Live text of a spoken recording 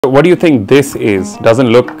What do you think this is? Doesn't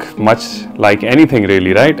look much like anything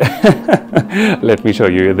really, right? Let me show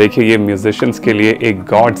you. ये देखिए, ये musicians के लिए एक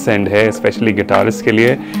godsend है, especially guitarists के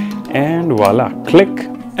लिए. And voila, click,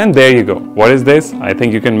 and there you go. What is this? I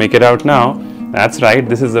think you can make it out now. That's right,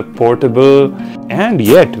 this is a portable and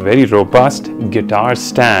yet very robust guitar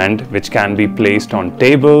stand which can be placed on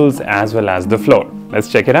tables as well as the floor.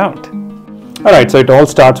 Let's check it out. Alright, so it all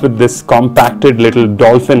starts with this compacted little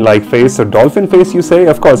dolphin-like face. So dolphin face, you say?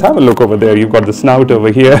 Of course, have a look over there. You've got the snout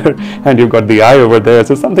over here and you've got the eye over there.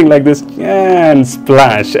 So something like this, and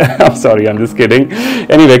splash. I'm sorry, I'm just kidding.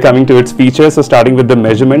 Anyway, coming to its features. So starting with the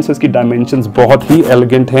measurements, so its dimensions बहुत ही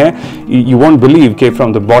elegant हैं. You won't believe that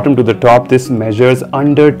from the bottom to the top, this measures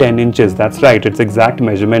under 10 inches. That's right, its exact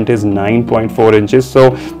measurement is 9.4 inches.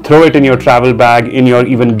 So throw it in your travel bag, in your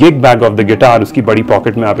even gig bag of the guitar. उसकी बड़ी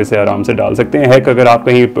pocket में आप इसे आराम से डाल सकते हैं कि अगर आप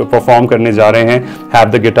कहीं परफॉर्म करने जा रहे हैं, have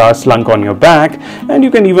the guitar slung on your back, and you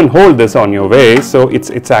can even hold this on your way. So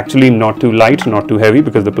it's actually not too light, not too heavy,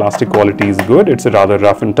 because the plastic quality is good. It's rather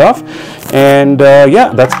rough and tough, and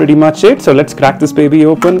yeah, that's pretty much it. So let's crack this baby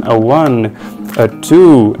open. A 1, a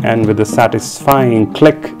 2, and with a satisfying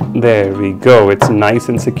click, there we go. It's nice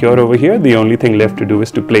and secure over here. The only thing left to do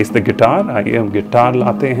is to place the guitar. आइए हम guitar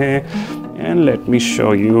लाते हैं, and let me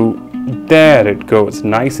show you. There it goes,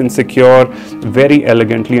 nice and secure, very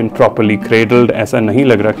elegantly and properly cradled. ऐसा नहीं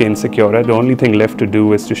लग रहा कि insecure है. The only thing left to do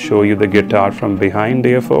is to show you the guitar from behind,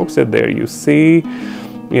 dear folks. So there you see.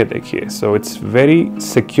 ये देखिए, so it's very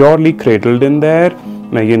securely cradled in there.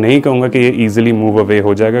 मैं ये नहीं कहूँगा कि ये easily move away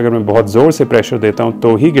हो जाएगा. अगर मैं बहुत ज़ोर से प्रेशर देता हूँ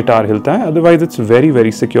तो ही गिटार हिलता है. Otherwise it's very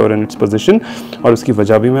very secure in its position. और उसकी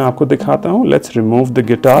वजह भी मैं आपको दिखाता हूँ. Let's remove the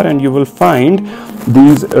guitar and you will find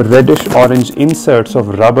these reddish orange inserts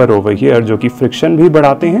of rubber over here जो कि friction भी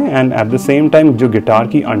बढ़ाते हैं and at the same time जो गिटार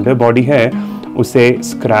की underbody है उसे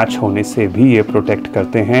स्क्रैच होने से भी ये प्रोटेक्ट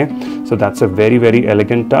करते हैं. So that's a very very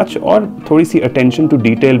elegant touch. और थोड़ी सी अटेंशन टू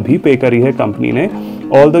डिटेल भी पे करी है कंपनी ने.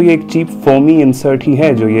 ऑल्दो ये एक चीप फोमी इंसर्ट ही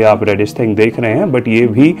है जो ये आप रेडिश थिंग देख रहे हैं, बट ये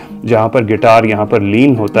भी जहाँ पर गिटार यहाँ पर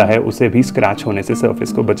लीन होता है उसे भी स्क्रैच होने से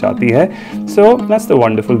सरफेस को बचाती है. So that's the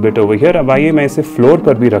wonderful bit over here. अब आइए मैं इसे फ्लोर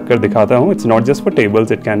पर भी रख कर दिखाता हूँ. It's not just for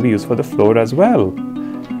tables, it can be use for the floor as well.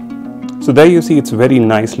 So there you see it's very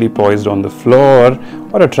nicely poised on the floor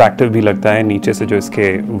और attractive भी लगता है. नीचे से जो इसके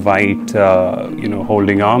white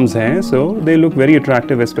holding arms हैं, so they look very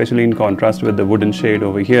attractive especially in contrast with the wooden shade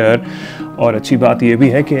over here. और अच्छी बात ये भी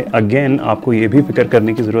है कि again आपको ये भी फिक्र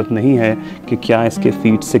करने की ज़रूरत नहीं है कि क्या इसके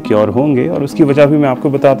feet secure होंगे, और उसकी वजह भी मैं आपको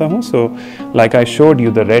बताता हूँ. So like I showed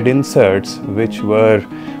you the red inserts which were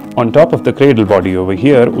on top of the cradle body over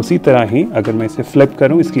here, उसी तरह ही अगर मैं इसे फ्लिप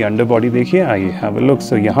करूं, इसकी अंडर बॉडी देखिए. आइए हैव अ लुक.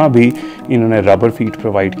 सो यहाँ भी इन्होंने रबर फीट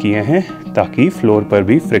प्रोवाइड किए हैं ताकि फ्लोर पर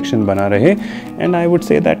भी फ्रिक्शन बना रहे. And I would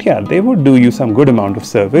say that या they would do you some good amount of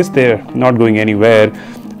service. They are not going anywhere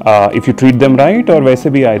if you treat them right. और वैसे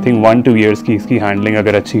भी आई थिंक 1-2 years की इसकी हैंडलिंग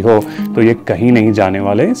अगर अच्छी हो तो ये कहीं नहीं जाने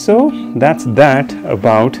वाले. So that's that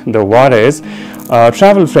about the Juarez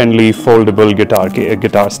travel friendly foldable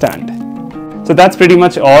guitar stand. So that's pretty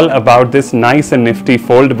much all about this nice and nifty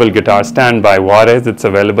foldable guitar stand by Juarez. It's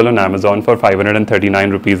available on Amazon for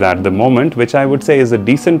 539 rupees at the moment, which I would say is a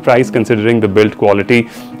decent price considering the build quality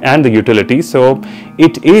and the utility. So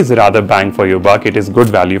it is rather bang for your buck. It is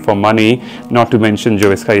good value for money. Not to mention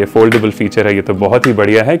जो इसका ये foldable feature है, ये तो बहुत ही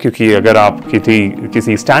बढ़िया है, क्योंकि अगर आप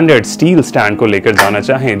किसी standard steel stand को लेकर जाना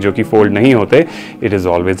चाहें जो कि fold नहीं होते, it is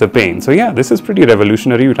always a pain. So yeah, this is pretty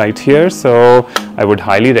revolutionary right here. So I would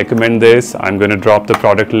highly recommend this. I'm going to drop the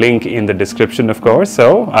product link in the description, of course. So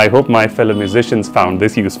I hope my fellow musicians found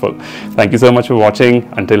this useful. Thank you so much for watching.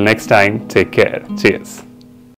 Until next time, take care. Cheers.